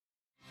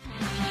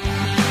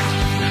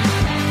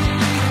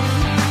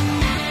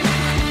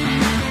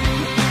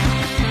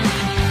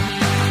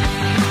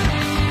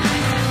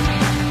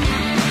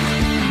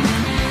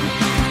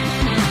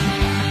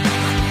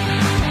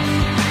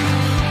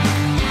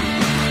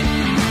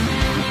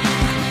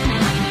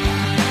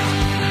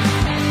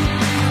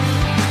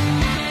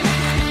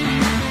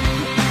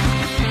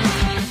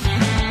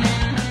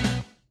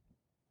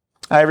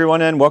Hi,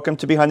 everyone, and welcome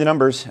to Behind the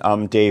Numbers.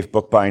 I'm Dave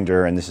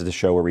Bookbinder, and this is the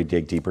show where we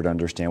dig deeper to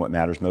understand what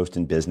matters most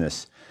in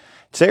business.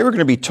 Today, we're going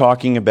to be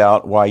talking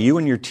about why you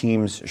and your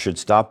teams should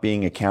stop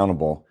being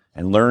accountable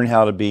and learn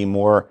how to be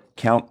more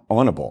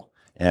count-onable.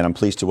 And I'm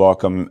pleased to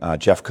welcome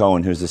Jeff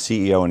Cohen, who's the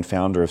CEO and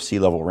founder of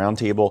C-Level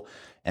Roundtable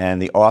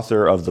and the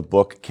author of the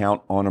book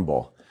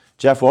Count-Onable.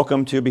 Jeff,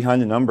 welcome to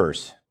Behind the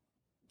Numbers.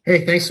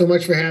 Hey, thanks so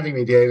much for having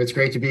me, Dave. It's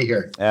great to be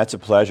here. That's a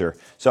pleasure.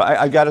 So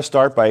I've got to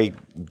start by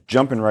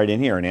jumping right in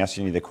here and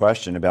asking you the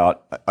question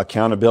about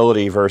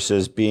accountability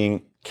versus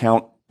being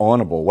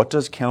count-onable. What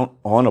does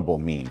count-onable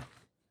mean?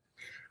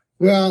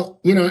 Well,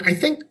 I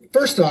think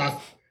first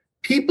off,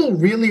 people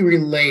really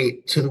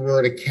relate to the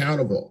word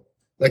accountable.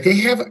 Like they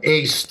have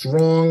a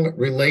strong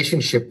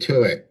relationship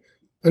to it.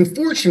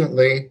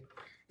 Unfortunately,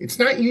 it's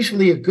not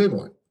usually a good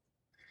one.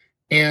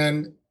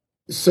 And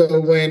so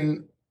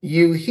when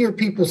you hear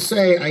people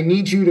say, I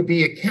need you to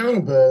be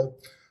accountable,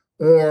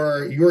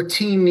 or your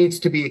team needs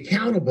to be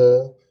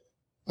accountable,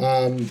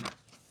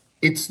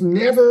 it's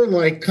never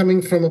like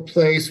coming from a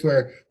place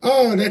where,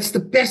 oh, that's the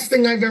best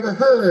thing I've ever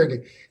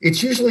heard.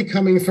 It's usually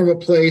coming from a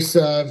place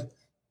of,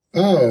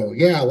 oh,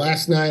 yeah,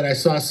 last night I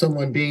saw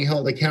someone being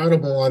held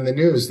accountable on the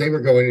news. They were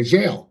going to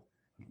jail.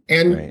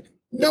 And Right.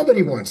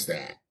 Nobody wants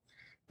that.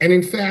 And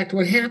in fact,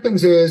 what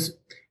happens is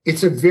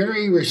it's a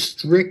very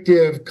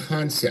restrictive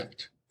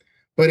concept.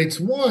 But it's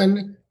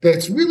one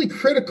that's really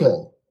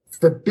critical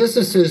for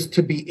businesses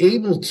to be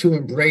able to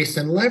embrace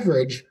and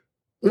leverage,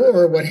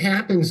 or what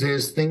happens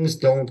is things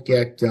don't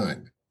get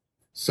done.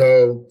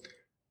 So,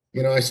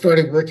 I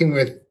started working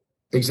with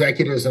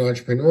executives and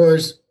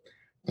entrepreneurs,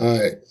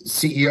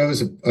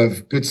 CEOs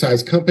of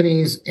good-sized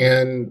companies,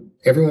 and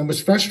everyone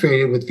was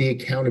frustrated with the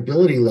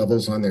accountability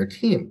levels on their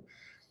team.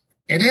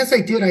 And as I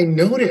did, I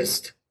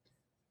noticed,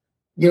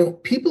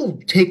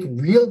 people take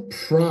real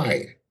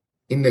pride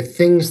in the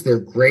things they're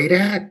great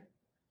at,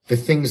 the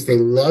things they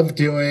love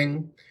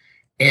doing,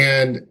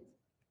 and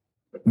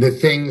the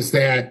things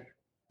that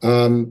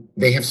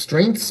they have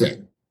strengths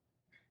in.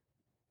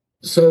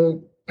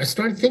 So I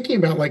started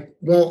thinking about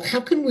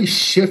how can we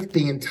shift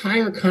the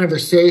entire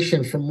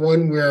conversation from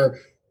one where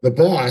the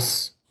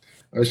boss,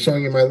 I was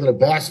showing you my little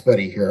boss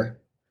buddy here,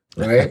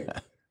 right?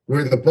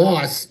 Where the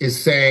boss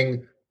is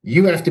saying,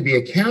 you have to be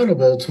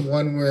accountable, to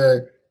one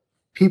where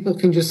people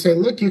can just say,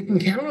 look, you can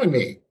count on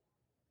me.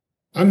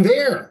 I'm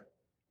there.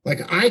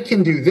 Like I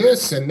can do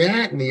this and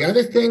that and the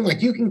other thing.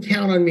 Like you can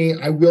count on me.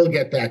 I will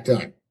get that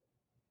done.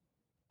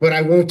 But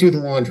I won't do the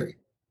laundry.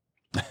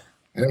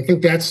 And I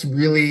think that's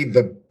really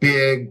the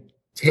big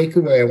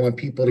takeaway I want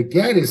people to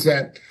get, is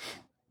that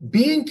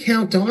being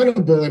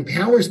count-onable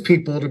empowers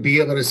people to be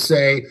able to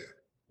say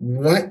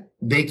what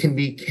they can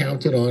be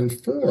counted on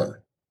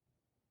for.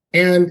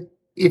 And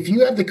if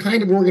you have the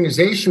kind of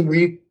organization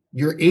where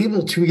you're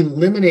able to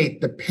eliminate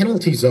the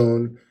penalty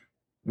zone,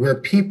 where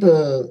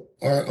people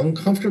are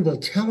uncomfortable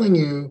telling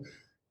you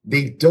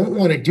they don't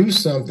want to do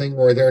something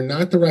or they're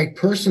not the right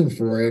person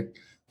for it,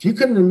 if you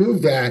can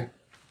remove that,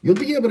 you'll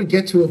be able to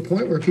get to a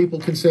point where people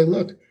can say,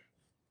 look,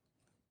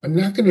 I'm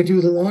not going to do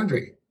the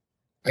laundry.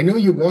 I know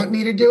you want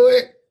me to do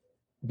it,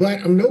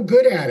 but I'm no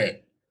good at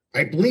it.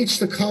 I bleach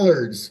the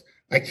colors.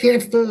 I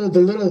can't fold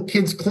the little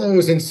kids'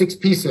 clothes in 6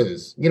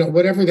 pieces,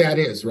 whatever that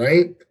is,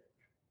 right?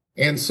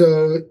 And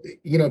so,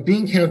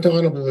 being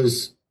count-onable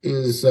is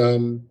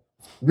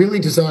really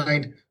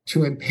designed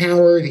to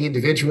empower the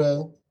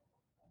individual,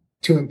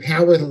 to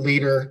empower the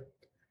leader,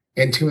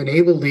 and to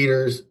enable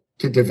leaders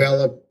to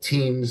develop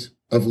teams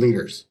of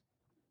leaders.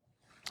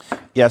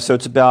 Yeah, so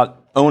it's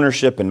about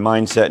ownership and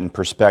mindset and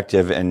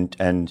perspective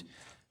and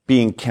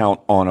being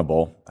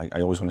count-onable.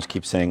 I always want to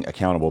keep saying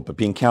accountable, but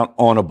being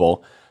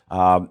count-onable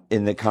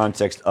in the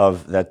context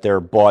of that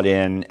they're bought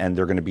in and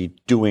they're going to be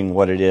doing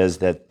what it is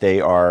that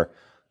they are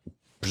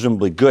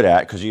presumably good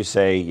at, because you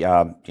say,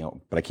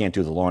 but I can't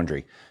do the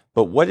laundry.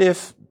 But what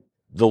if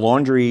the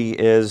laundry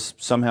is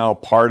somehow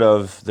part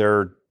of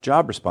their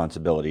job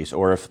responsibilities,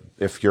 or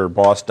if your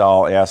boss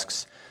doll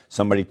asks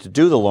somebody to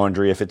do the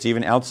laundry, if it's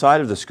even outside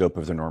of the scope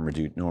of their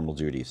normal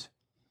duties?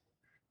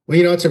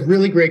 Well, it's a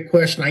really great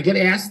question. I get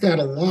asked that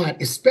a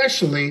lot,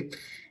 especially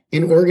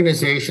in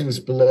organizations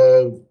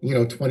below,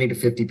 20 to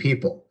 50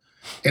 people.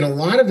 And a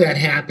lot of that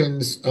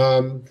happens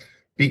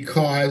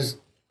because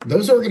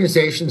those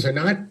organizations are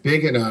not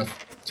big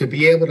enough to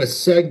be able to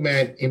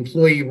segment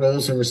employee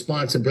roles and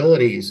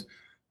responsibilities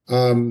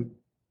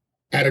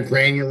at a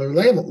granular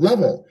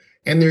level.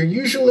 And there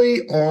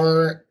usually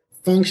are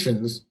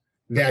functions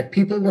that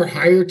people were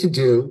hired to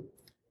do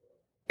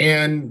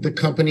and the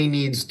company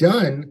needs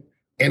done.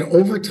 And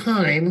over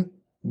time,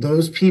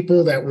 those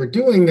people that were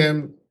doing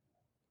them,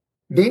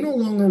 they no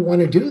longer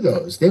want to do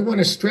those. They want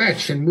to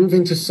stretch and move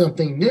into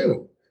something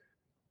new.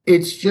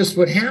 It's just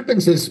what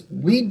happens is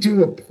we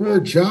do a poor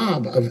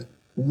job of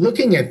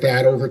looking at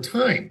that over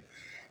time.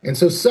 And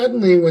so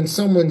suddenly when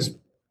someone's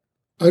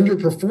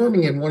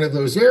underperforming in one of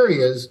those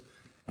areas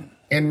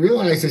and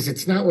realizes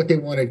it's not what they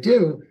want to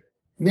do,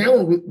 now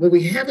what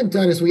we haven't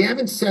done is we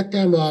haven't set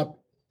them up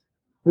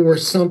for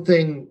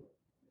something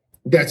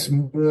that's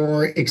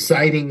more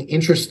exciting,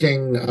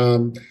 interesting,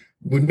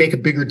 would make a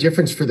bigger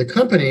difference for the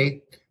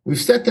company,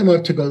 we've set them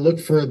up to go look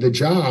for the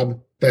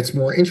job that's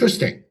more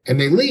interesting, and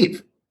they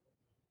leave.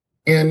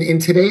 And in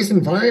today's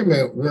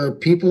environment where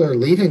people are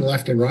leaving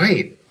left and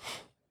right,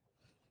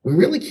 we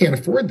really can't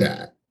afford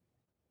that.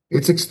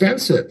 It's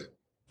expensive.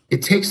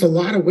 It takes a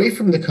lot away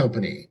from the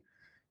company.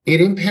 It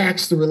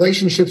impacts the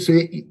relationships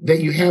that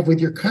you have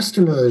with your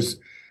customers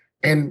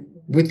and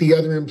with the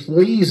other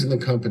employees in the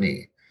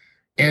company.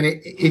 And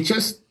it's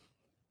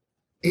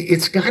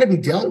got to be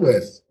dealt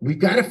with. We've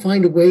got to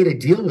find a way to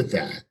deal with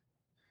that.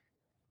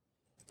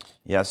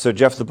 Yeah. So,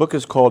 Jeff, the book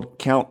is called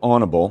Count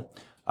Onable.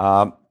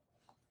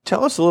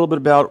 Tell us a little bit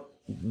about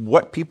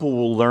what people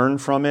will learn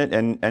from it,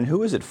 and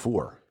who is it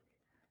for?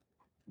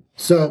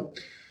 So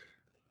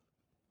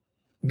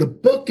the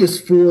book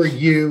is for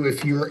you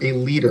if you're a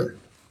leader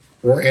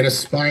or an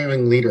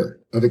aspiring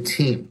leader of a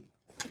team.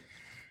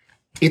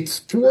 It's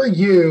for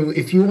you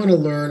if you want to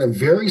learn a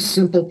very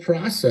simple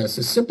process,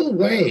 a simple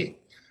way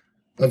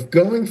of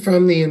going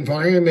from the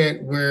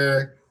environment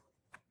where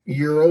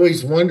you're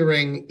always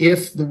wondering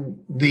if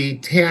the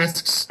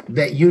tasks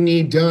that you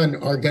need done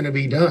are going to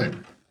be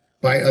done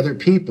by other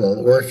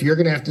people, or if you're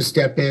going to have to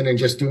step in and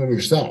just do them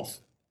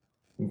yourself.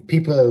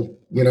 People,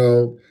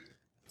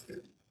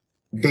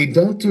 they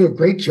don't do a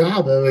great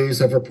job always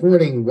of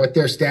reporting what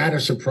their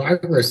status or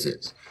progress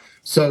is.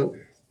 So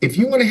if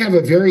you want to have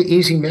a very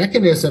easy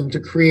mechanism to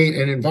create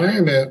an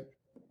environment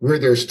where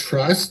there's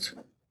trust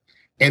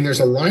and there's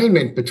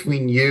alignment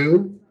between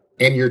you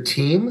and your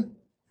team,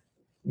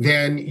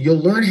 then you'll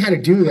learn how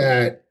to do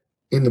that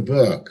in the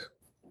book.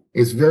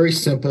 It's very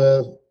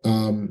simple.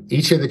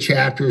 Each of the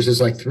chapters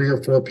is like 3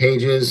 or 4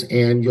 pages,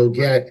 and you'll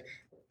get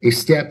a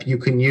step you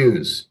can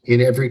use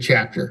in every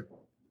chapter.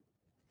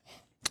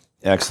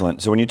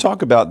 Excellent. So when you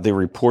talk about the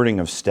reporting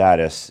of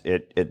status,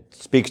 it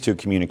speaks to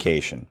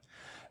communication.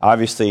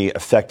 Obviously,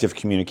 effective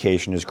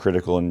communication is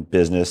critical in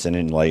business and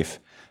in life.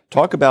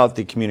 Talk about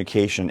the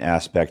communication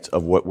aspect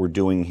of what we're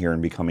doing here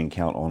in becoming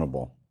Count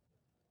Onable.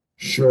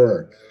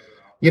 Sure.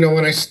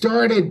 When I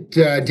started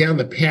down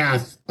the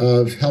path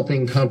of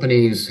helping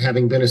companies,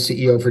 having been a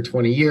CEO for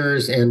 20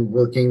 years and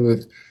working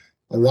with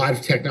a lot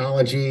of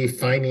technology,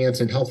 finance,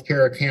 and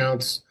healthcare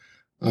accounts,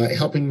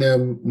 helping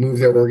them move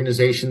their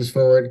organizations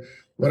forward,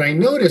 what I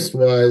noticed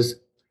was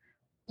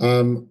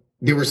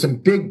there were some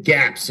big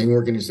gaps in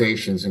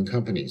organizations and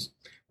companies.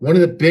 One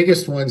of the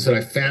biggest ones that I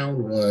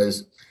found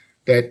was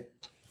that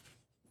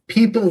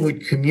people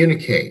would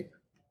communicate,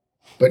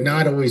 but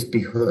not always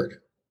be heard.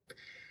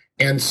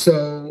 And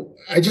so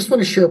I just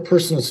want to share a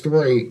personal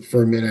story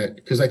for a minute,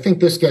 because I think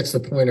this gets the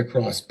point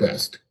across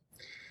best.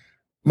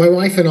 My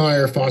wife and I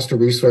are foster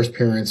resource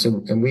parents,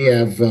 and we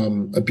have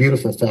a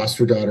beautiful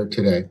foster daughter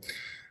today.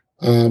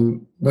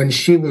 When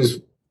she was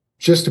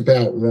just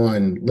about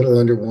 1, little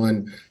under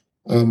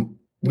 1,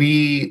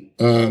 we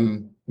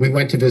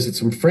went to visit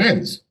some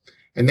friends,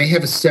 and they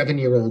have a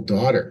 7-year-old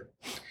daughter.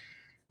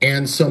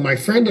 And so my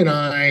friend and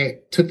I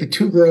took the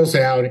 2 girls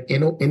out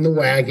in the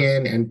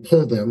wagon and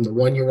pulled them, the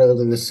 1-year-old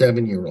and the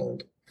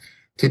 7-year-old,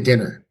 to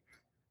dinner.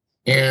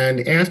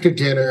 And after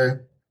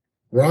dinner,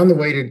 we're on the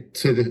way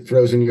to the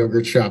frozen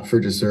yogurt shop for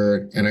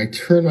dessert. And I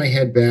turn my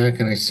head back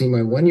and I see my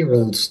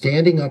 1-year-old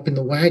standing up in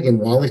the wagon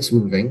while it's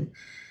moving,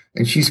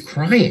 and she's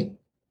crying.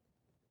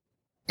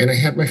 And I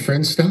had my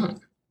friend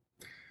stop.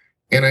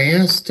 And I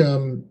asked,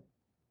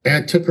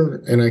 I took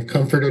her and I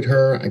comforted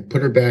her. I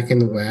put her back in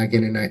the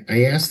wagon, and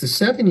I asked the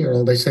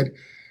 7-year-old, I said,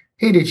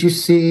 "Hey, did you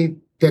see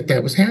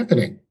that was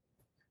happening?"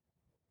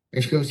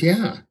 And she goes,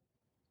 "Yeah,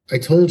 I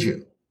told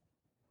you."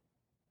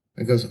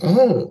 I goes,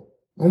 oh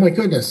my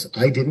goodness,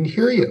 I didn't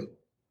hear you.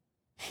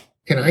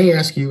 Can I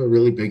ask you a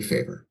really big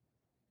favor?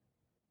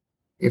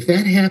 If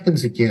that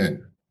happens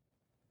again,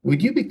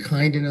 would you be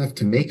kind enough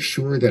to make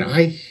sure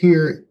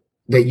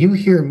that you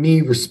hear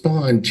me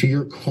respond to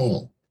your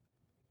call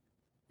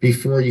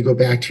before you go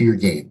back to your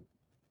game?"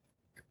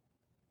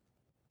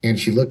 And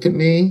she looked at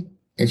me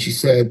and she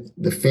said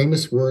the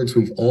famous words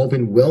we've all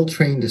been well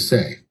trained to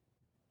say,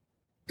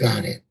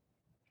 "Got it."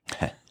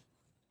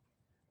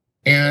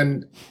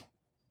 And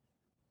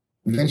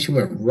then she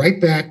went right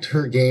back to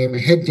her game,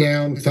 head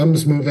down,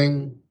 thumbs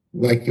moving,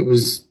 like it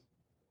was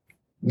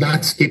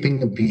not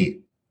skipping a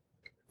beat.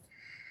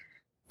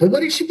 But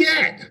what did she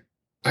get?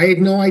 I had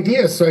no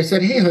idea. So I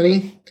said, "Hey,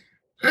 honey,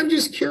 I'm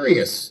just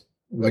curious.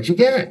 What'd you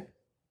get?"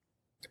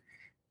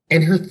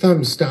 And her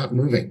thumb stopped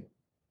moving.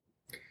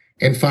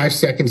 And 5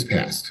 seconds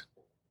passed.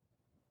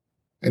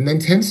 And then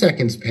 10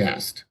 seconds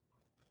passed.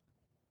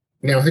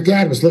 Now, her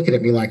dad was looking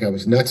at me like I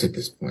was nuts at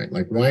this point.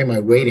 Like, why am I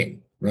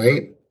waiting,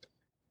 right?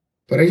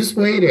 But I just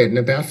waited. And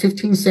about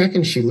 15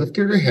 seconds, she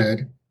lifted her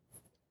head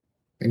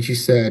and she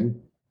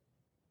said,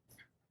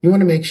 "You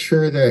want to make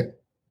sure that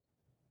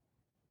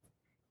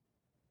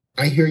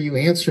I hear you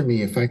answer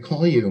me if I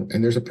call you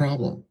and there's a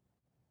problem."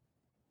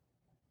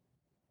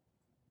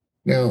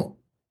 Now,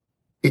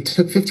 it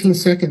took 15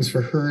 seconds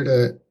for her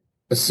to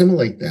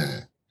assimilate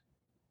that.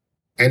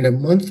 And a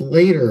month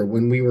later,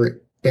 when we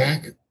were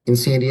back in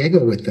San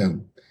Diego with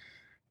them,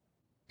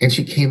 And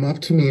she came up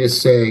to me to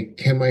say,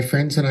 "Can my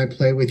friends and I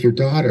play with your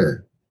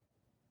daughter?"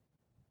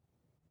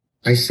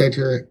 I said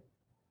to her,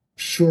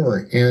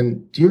 "Sure.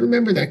 And do you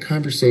remember that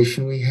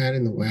conversation we had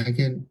in the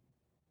wagon?"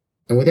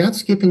 And without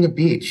skipping a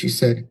beat, she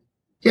said,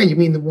 "Yeah, you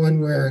mean the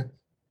one where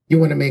you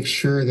want to make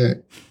sure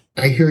that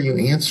I hear you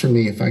answer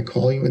me if I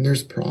call you and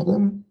there's a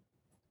problem?"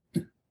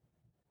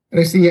 And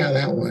I said, "Yeah,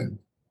 that one."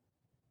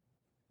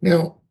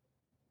 Now,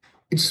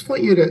 I just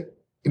want you to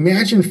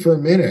imagine for a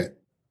minute,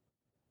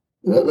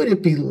 what would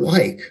it be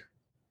like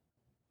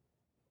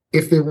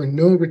if there were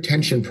no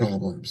retention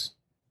problems?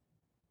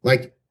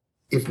 Like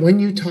if when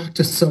you talk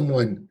to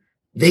someone,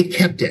 they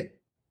kept it,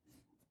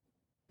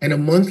 and a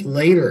month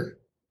later,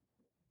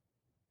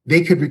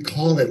 they could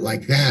recall it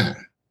like that.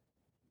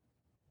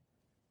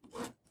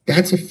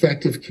 That's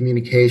effective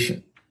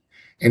communication.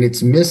 And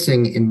it's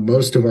missing in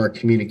most of our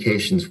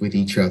communications with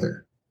each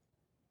other.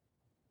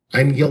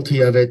 I'm guilty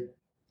of it,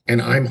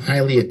 and I'm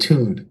highly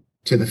attuned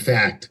to the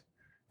fact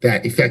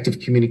that effective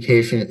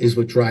communication is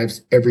what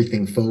drives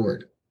everything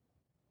forward.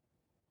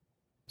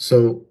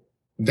 So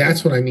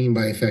that's what I mean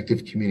by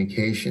effective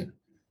communication.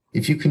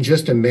 If you can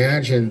just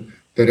imagine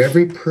that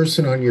every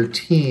person on your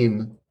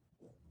team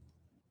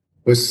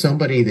was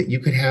somebody that you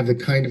could have the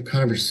kind of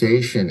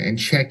conversation and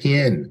check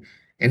in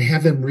and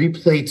have them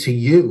replay to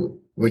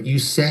you what you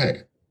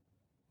said.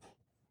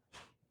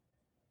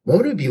 What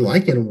would it be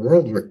like in a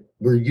world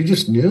where you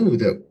just knew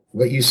that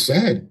what you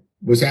said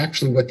was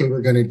actually what they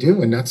were going to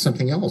do and not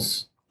something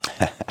else?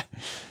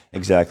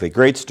 Exactly.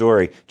 Great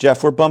story.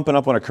 Jeff, we're bumping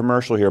up on a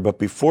commercial here, but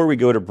before we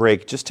go to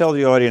break, just tell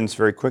the audience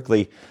very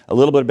quickly a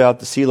little bit about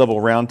the C-Level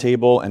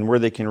Roundtable and where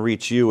they can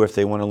reach you if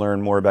they want to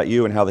learn more about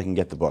you and how they can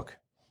get the book.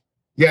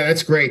 Yeah,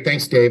 that's great.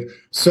 Thanks, Dave.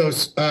 So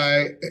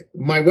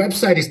my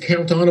website is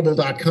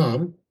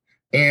counthonorable.com,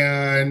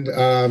 and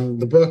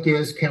the book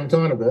is Count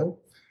Honorable.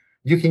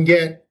 You can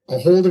get a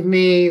hold of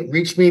me,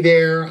 reach me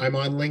there. I'm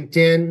on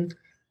LinkedIn.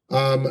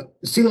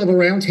 C-Level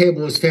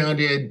Roundtable was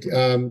founded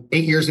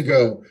 8 years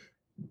ago,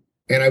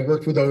 and I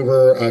worked with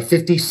over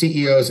 50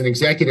 CEOs and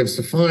executives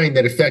to find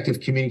that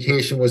effective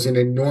communication was an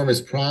enormous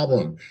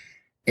problem.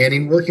 And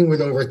in working with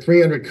over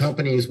 300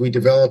 companies, we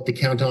developed the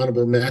Count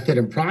Honorable method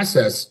and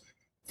process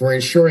for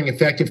ensuring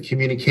effective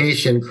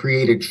communication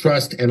created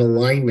trust and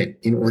alignment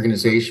in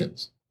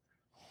organizations.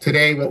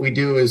 Today, what we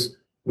do is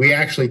we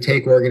actually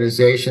take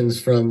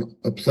organizations from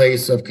a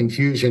place of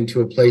confusion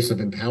to a place of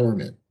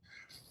empowerment.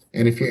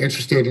 And if you're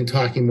interested in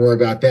talking more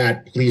about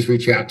that, please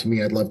reach out to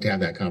me. I'd love to have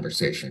that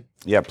conversation.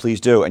 Yeah,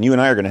 please do. And you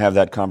and I are going to have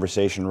that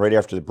conversation right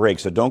after the break.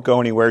 So don't go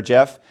anywhere,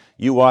 Jeff.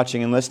 You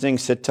watching and listening,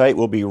 sit tight.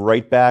 We'll be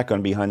right back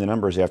on Behind the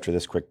Numbers after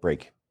this quick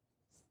break.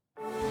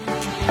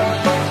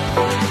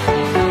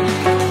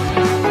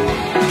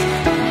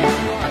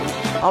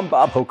 I'm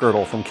Bob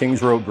Hochgertel from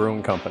Kings Road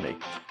Brewing Company.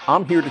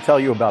 I'm here to tell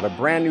you about a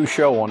brand new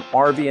show on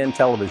RVN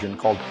Television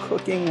called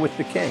Cooking with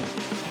the King.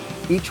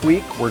 Each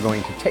week, we're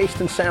going to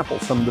taste and sample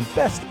some of the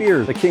best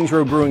beers the Kings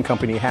Road Brewing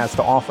Company has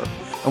to offer.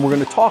 And we're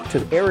going to talk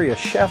to area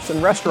chefs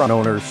and restaurant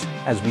owners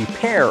as we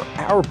pair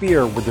our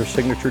beer with their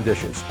signature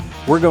dishes.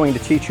 We're going to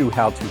teach you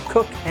how to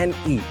cook and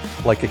eat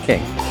like a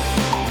king.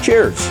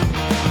 Cheers!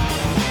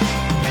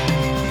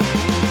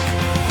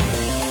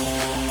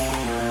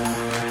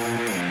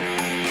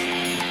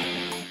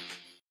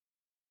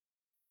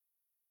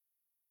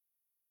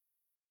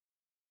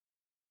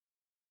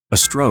 A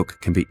stroke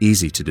can be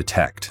easy to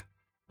detect.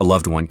 A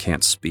loved one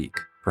can't speak.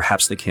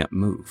 Perhaps they can't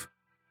move.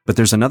 But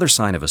there's another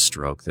sign of a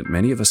stroke that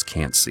many of us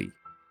can't see.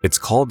 It's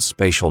called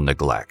spatial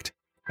neglect,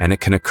 and it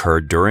can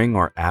occur during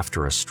or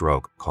after a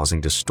stroke,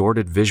 causing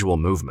distorted visual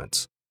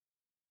movements.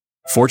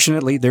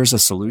 Fortunately, there's a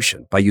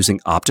solution by using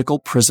optical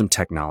prism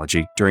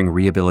technology during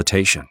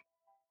rehabilitation.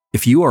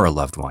 If you or a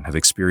loved one have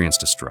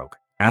experienced a stroke,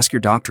 ask your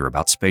doctor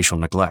about spatial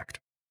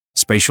neglect.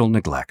 Spatial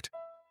neglect.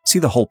 See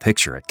the whole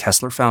picture at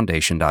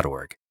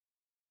KesslerFoundation.org.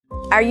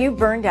 Are you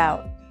burned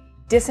out,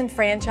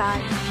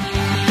 disenfranchised?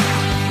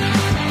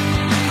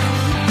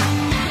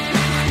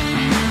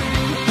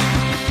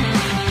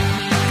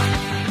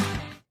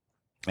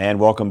 And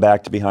welcome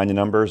back to Behind the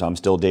Numbers. I'm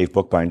still Dave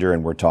Bookbinder,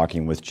 and we're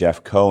talking with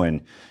Jeff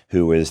Cohen,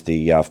 who is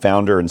the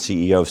founder and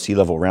CEO of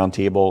C-Level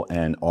Roundtable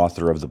and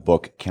author of the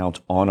book Count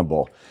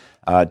Honorable.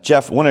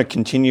 Jeff, I want to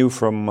continue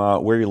from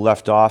where you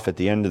left off at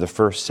the end of the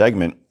first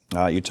segment.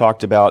 You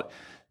talked about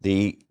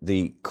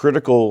the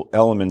critical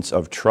elements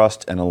of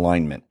trust and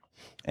alignment.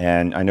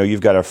 And I know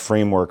you've got a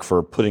framework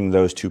for putting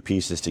those two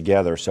pieces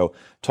together. So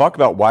talk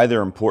about why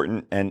they're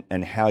important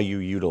and how you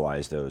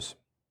utilize those.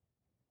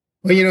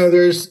 Well,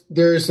 there's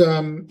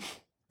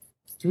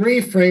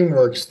three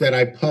frameworks that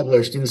I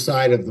published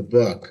inside of the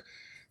book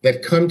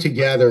that come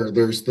together.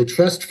 There's the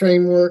trust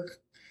framework,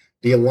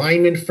 the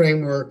alignment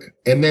framework,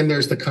 and then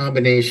there's the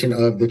combination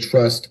of the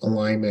trust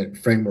alignment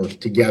framework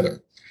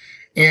together.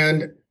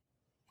 And,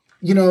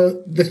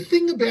 the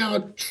thing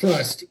about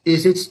trust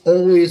is it's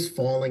always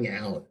falling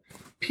out.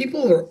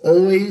 People are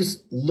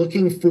always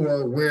looking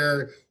for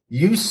where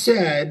you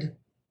said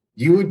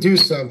you would do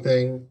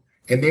something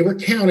and they were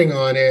counting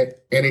on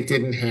it and it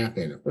didn't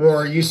happen.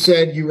 Or you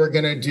said you were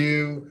going to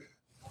do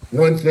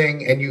one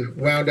thing and you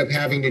wound up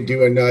having to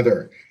do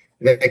another.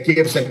 That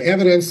gives them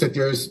evidence that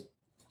there's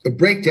a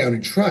breakdown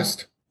in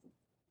trust.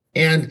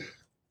 And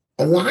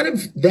a lot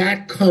of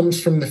that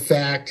comes from the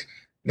fact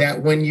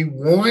that when you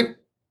want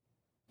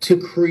to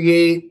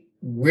create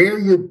where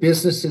your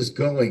business is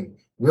going,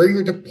 where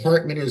your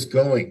department is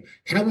going,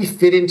 how we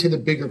fit into the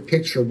bigger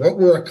picture, what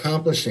we're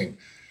accomplishing,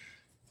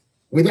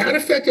 without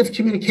effective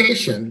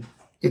communication,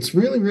 it's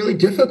really, really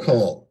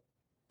difficult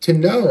to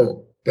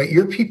know that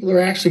your people are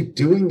actually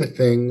doing the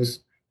things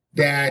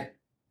that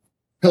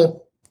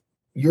help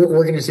your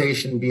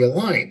organization be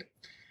aligned.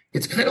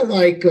 It's kind of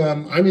like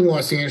I'm in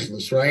Los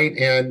Angeles, right?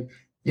 And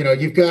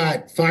you've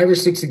got 5 or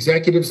 6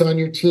 executives on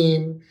your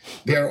team.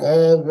 They're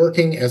all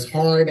working as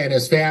hard and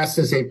as fast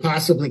as they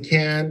possibly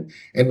can.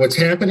 And what's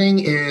happening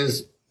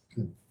is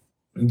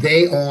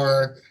they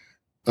are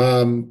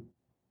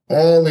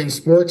all in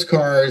sports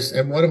cars,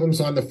 and one of them's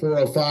on the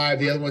 405,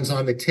 the other one's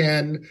on the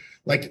 10.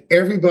 Like,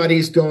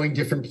 everybody's going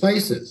different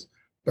places.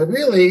 But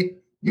really,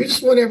 you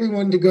just want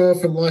everyone to go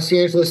from Los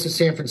Angeles to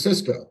San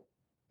Francisco.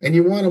 And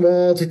you want them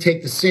all to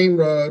take the same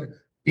road,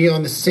 be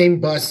on the same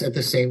bus at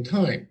the same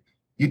time.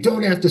 You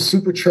don't have to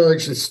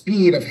supercharge the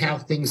speed of how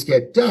things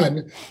get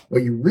done.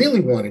 What you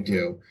really want to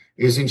do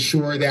is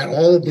ensure that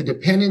all of the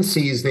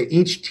dependencies that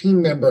each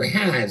team member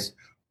has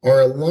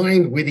are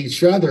aligned with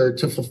each other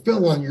to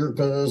fulfill on your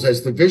goals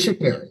as the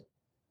visionary,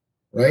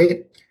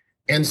 right?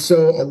 And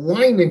so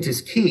alignment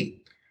is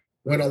key.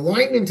 When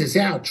alignment is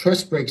out,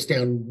 trust breaks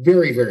down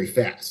very, very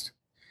fast.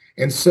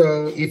 And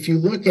so if you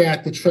look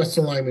at the trust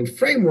alignment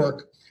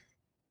framework,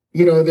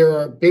 there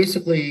are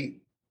basically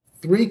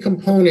 3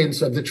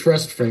 components of the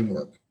trust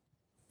framework.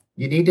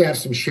 You need to have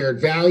some shared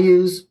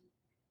values.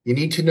 You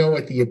need to know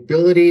what the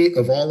ability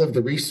of all of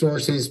the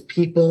resources,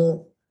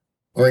 people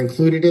are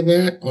included in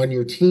that on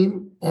your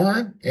team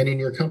are and in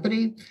your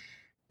company.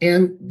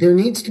 And there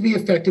needs to be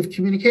effective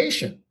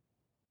communication.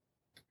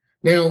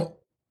 Now,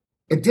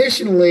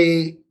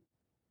 additionally,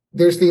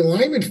 there's the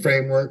alignment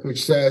framework,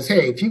 which says,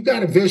 hey, if you've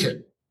got a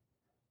vision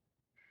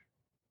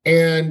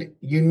and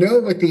you know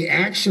what the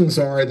actions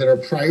are that are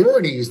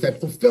priorities that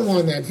fulfill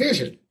on that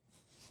vision,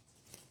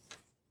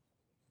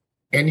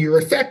 and you're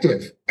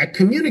effective at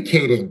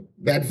communicating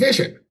that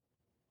vision,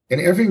 and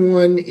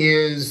everyone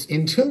is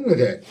in tune with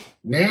it,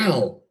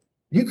 now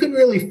you can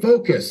really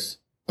focus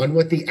on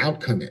what the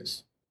outcome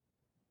is.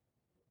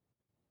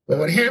 But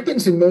what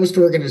happens in most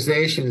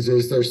organizations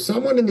is there's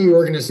someone in the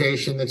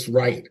organization that's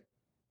right.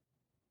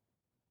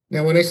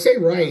 Now, when I say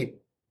right,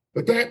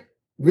 what that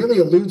really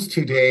alludes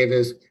to, Dave,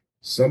 is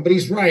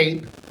somebody's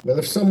right. Well,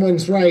 if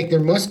someone's right, there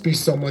must be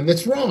someone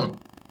that's wrong.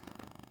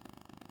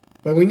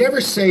 But we never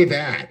say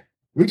that.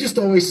 We just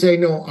always say,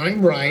 no,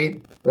 I'm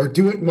right, or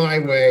do it my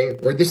way,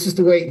 or this is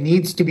the way it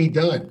needs to be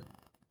done.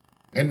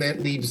 And that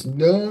leaves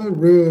no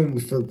room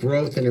for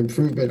growth and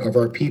improvement of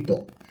our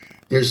people.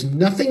 There's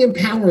nothing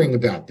empowering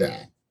about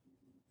that.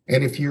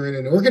 And if you're in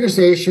an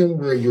organization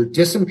where you're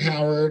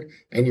disempowered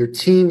and your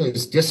team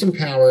is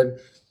disempowered,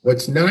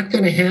 what's not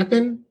going to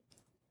happen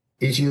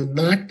is you're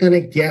not going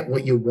to get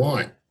what you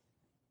want,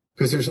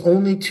 because there's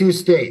only 2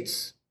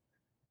 states.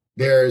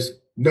 There's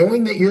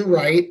knowing that you're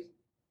right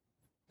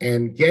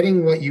and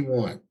getting what you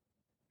want.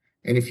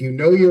 And if you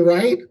know you're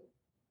right,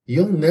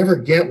 you'll never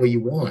get what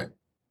you want,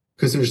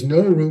 because there's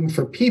no room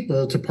for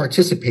people to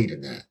participate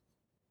in that.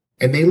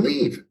 And they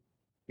leave.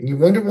 And you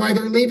wonder why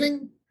they're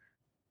leaving?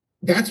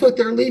 That's what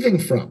they're leaving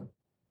from.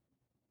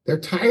 They're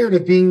tired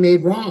of being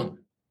made wrong.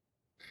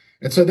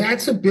 And so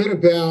that's a bit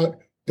about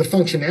the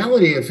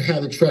functionality of how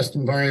the trust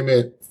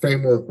environment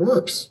framework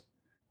works.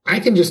 I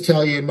can just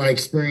tell you in my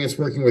experience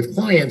working with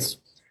clients,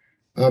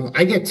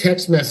 I get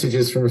text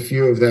messages from a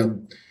few of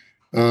them,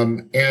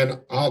 and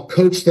I'll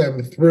coach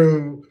them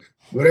through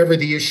whatever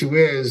the issue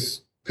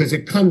is, because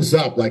it comes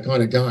up like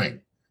on a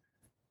dime.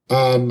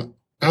 On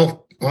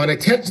a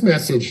text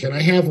message, and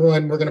I have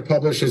one we're going to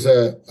publish as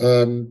a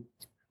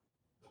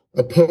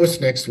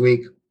post next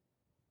week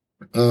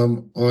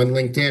on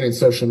LinkedIn and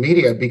social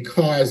media,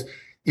 because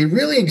it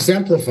really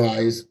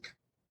exemplifies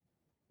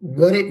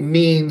what it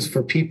means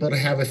for people to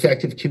have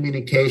effective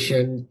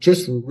communication.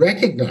 Just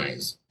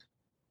recognize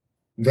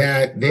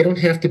that they don't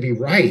have to be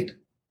right.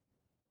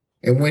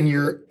 And when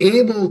you're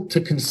able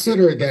to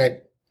consider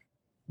that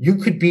you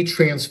could be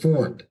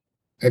transformed,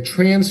 a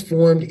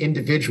transformed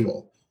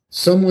individual,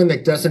 someone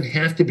that doesn't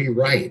have to be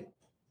right,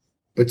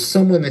 but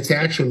someone that's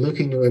actually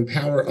looking to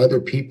empower other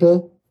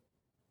people,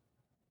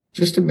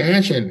 just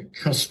imagine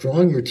how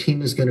strong your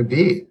team is going to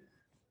be.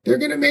 They're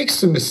going to make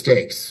some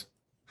mistakes.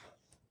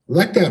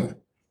 Let them.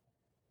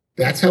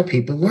 That's how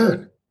people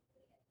learn.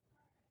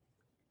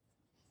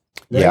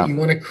 Right? Yeah. You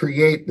want to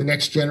create the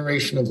next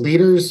generation of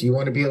leaders. You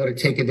want to be able to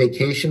take a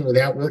vacation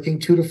without working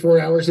 2 to 4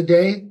 hours a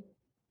day.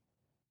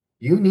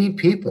 You need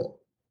people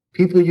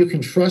you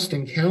can trust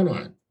and count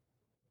on.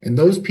 And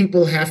those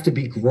people have to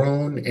be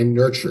grown and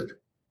nurtured.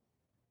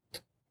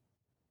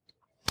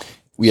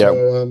 Yeah.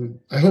 So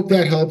I hope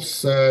that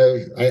helps.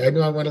 I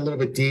know I went a little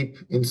bit deep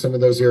in some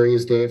of those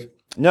areas, Dave.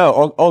 No,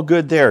 all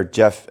good there,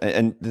 Jeff.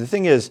 And the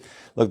thing is,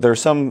 look, there are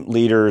some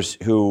leaders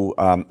who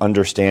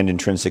understand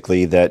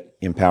intrinsically that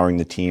empowering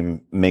the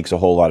team makes a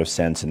whole lot of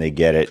sense and they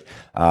get it.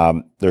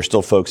 There's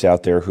still folks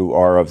out there who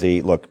are of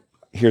the, look,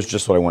 here's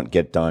just what I want to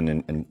get done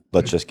and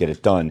let's just get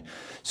it done.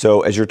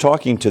 So as you're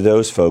talking to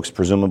those folks,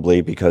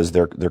 presumably because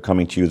they're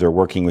coming to you, they're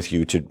working with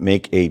you to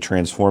make a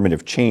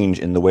transformative change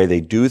in the way they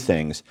do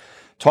things,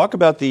 talk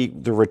about the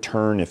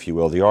return, if you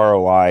will, the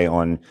ROI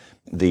on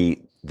the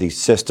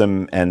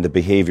system and the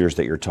behaviors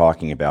that you're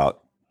talking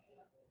about.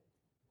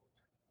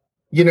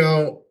 You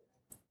know,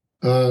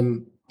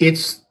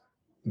 it's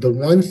the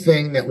one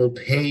thing that will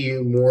pay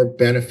you more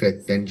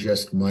benefit than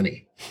just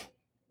money.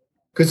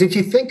 Because if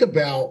you think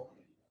about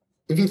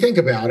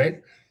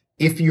it,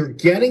 if you're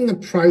getting the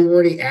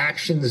priority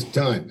actions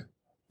done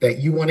that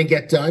you want to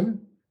get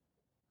done,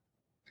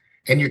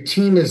 and your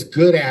team is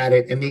good at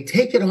it, and they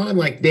take it on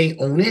like they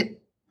own it,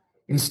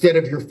 instead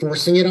of you're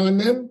forcing it on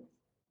them,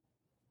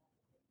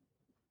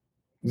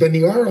 then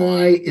the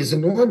ROI is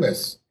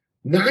enormous,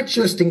 not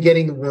just in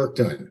getting the work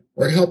done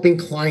or helping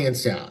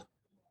clients out,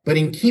 but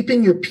in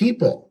keeping your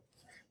people,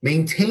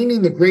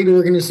 maintaining the great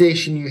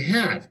organization you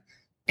have,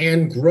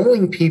 and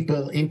growing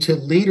people into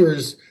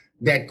leaders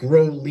that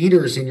grow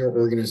leaders in your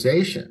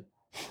organization.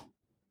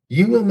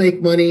 You will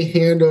make money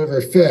hand over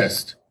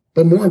fist,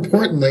 but more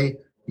importantly,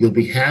 you'll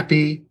be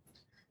happy,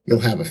 you'll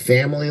have a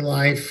family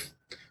life,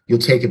 you'll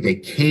take a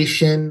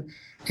vacation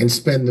and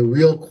spend the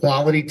real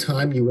quality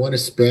time you want to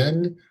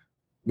spend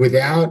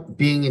without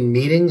being in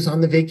meetings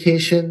on the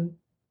vacation.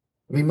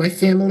 I mean, my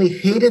family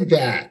hated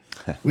that.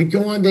 We'd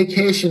go on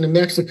vacation to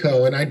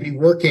Mexico and I'd be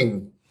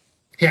working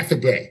half a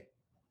day.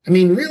 I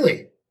mean,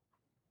 really.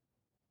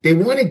 They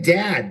wanted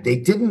dad. They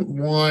didn't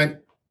want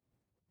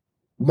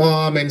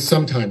mom and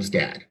sometimes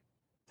dad.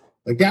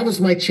 Like, that was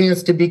my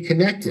chance to be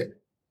connected.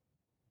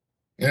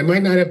 And I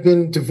might not have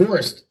been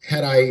divorced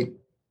had I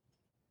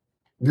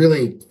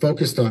really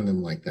focused on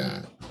them like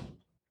that.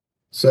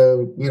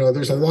 So,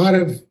 there's a lot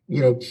of,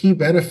 key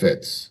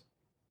benefits.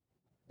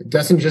 It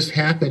doesn't just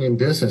happen in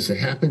business. It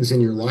happens in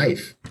your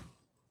life.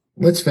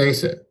 Let's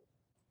face it.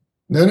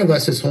 None of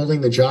us is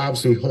holding the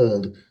jobs we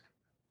hold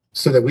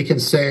so that we can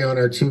say on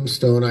our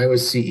tombstone, I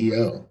was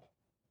CEO,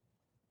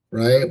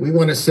 right? We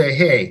want to say,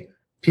 hey,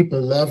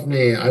 people love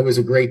me. I was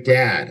a great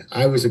dad.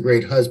 I was a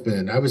great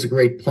husband. I was a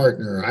great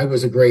partner. I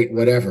was a great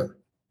whatever.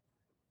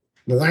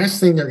 The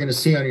last thing they're going to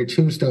see on your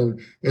tombstone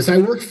is I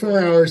worked 4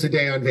 hours a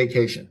day on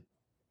vacation.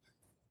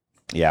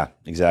 Yeah,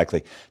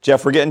 exactly.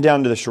 Jeff, we're getting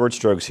down to the short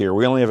strokes here.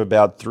 We only have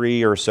about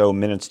 3 or so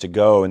minutes to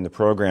go in the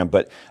program,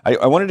 but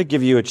I wanted to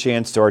give you a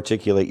chance to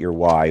articulate your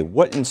why.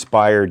 What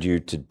inspired you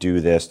to do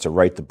this, to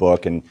write the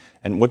book, and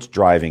what's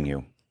driving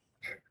you?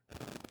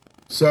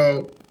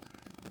 So,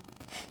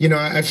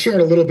 I've shared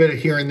a little bit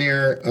here and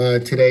there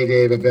today,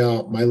 Dave,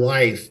 about my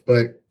life,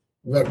 but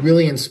what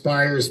really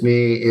inspires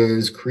me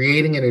is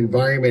creating an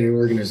environment in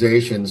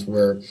organizations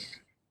where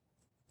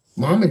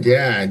mom and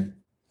dad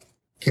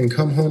can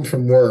come home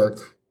from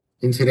work.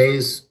 In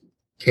today's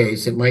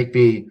case, it might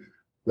be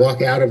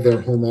walk out of their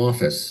home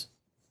office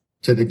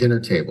to the dinner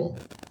table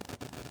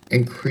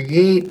and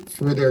create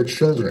for their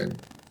children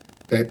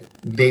that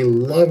they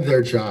love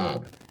their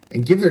job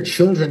and give their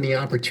children the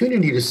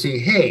opportunity to see,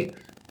 hey,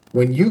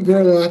 when you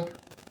grow up,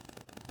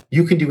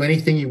 you can do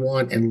anything you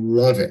want and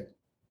love it.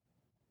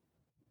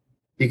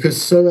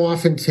 Because so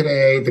often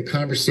today, the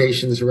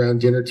conversations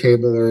around dinner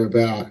table are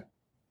about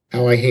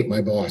how I hate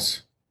my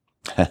boss,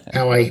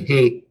 how I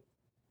hate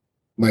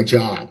my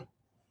job.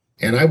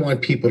 And I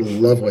want people to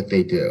love what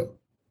they do.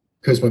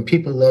 Because when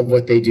people love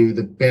what they do,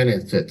 the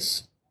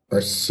benefits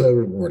are so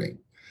rewarding.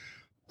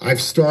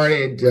 I've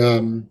started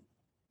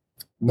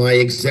my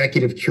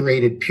executive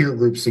curated peer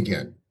groups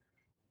again,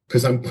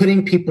 because I'm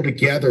putting people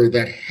together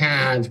that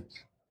have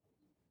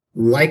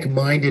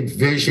like-minded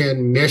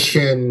vision,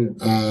 mission,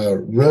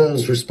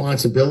 roles,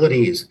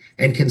 responsibilities,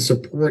 and can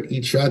support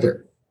each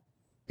other.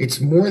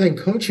 It's more than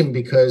coaching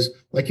because,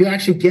 you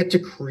actually get to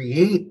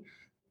create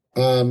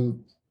a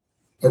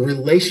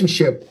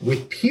relationship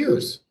with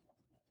peers,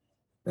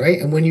 right?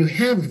 And when you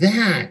have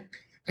that,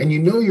 and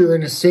you're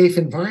in a safe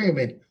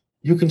environment,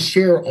 you can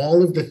share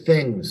all of the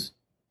things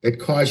that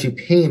cause you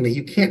pain that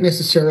you can't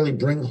necessarily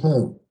bring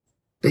home,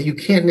 that you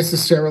can't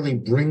necessarily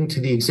bring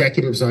to the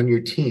executives on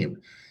your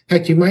team.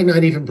 Heck, you might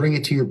not even bring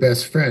it to your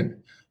best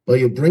friend, but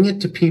you bring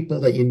it to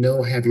people that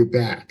have your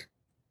back.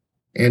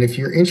 And if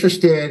you're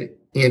interested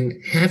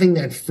in having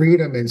that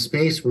freedom and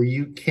space where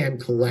you can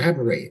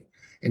collaborate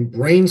and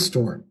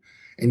brainstorm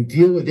and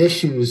deal with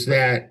issues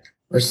that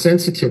are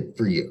sensitive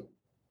for you,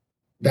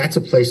 that's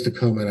a place to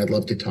come, and I'd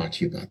love to talk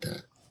to you about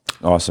that.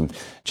 Awesome.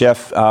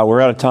 Jeff,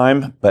 we're out of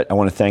time, but I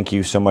want to thank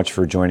you so much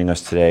for joining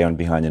us today on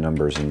Behind the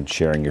Numbers and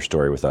sharing your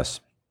story with us.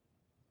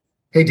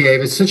 Hey,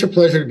 Dave, it's such a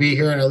pleasure to be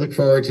here, and I look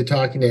forward to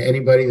talking to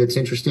anybody that's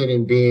interested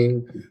in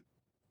being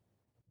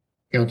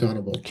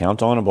accountable.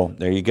 Accountable.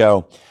 There you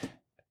go.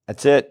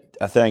 That's it.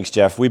 Thanks,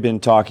 Jeff. We've been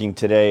talking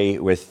today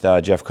with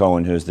Jeff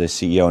Cohen, who's the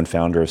CEO and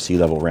founder of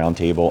C-Level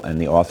Roundtable and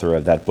the author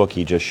of that book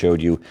he just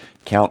showed you,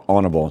 Count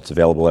Onable. It's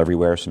available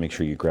everywhere, so make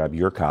sure you grab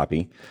your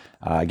copy.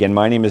 Again,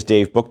 my name is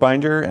Dave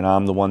Bookbinder, and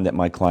I'm the one that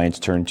my clients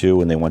turn to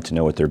when they want to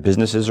know what their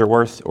businesses are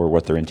worth or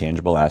what their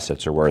intangible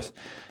assets are worth.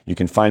 You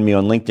can find me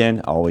on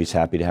LinkedIn. Always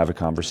happy to have a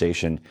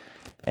conversation.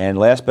 And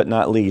last but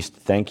not least,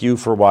 thank you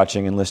for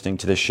watching and listening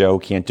to this show.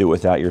 Can't do it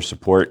without your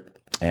support,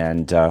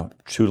 and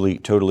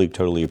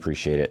totally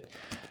appreciate it.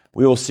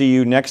 We will see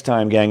you next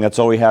time, gang. That's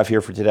all we have here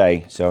for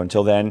today. So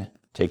until then,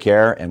 take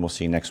care, and we'll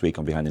see you next week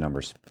on Behind the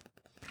Numbers.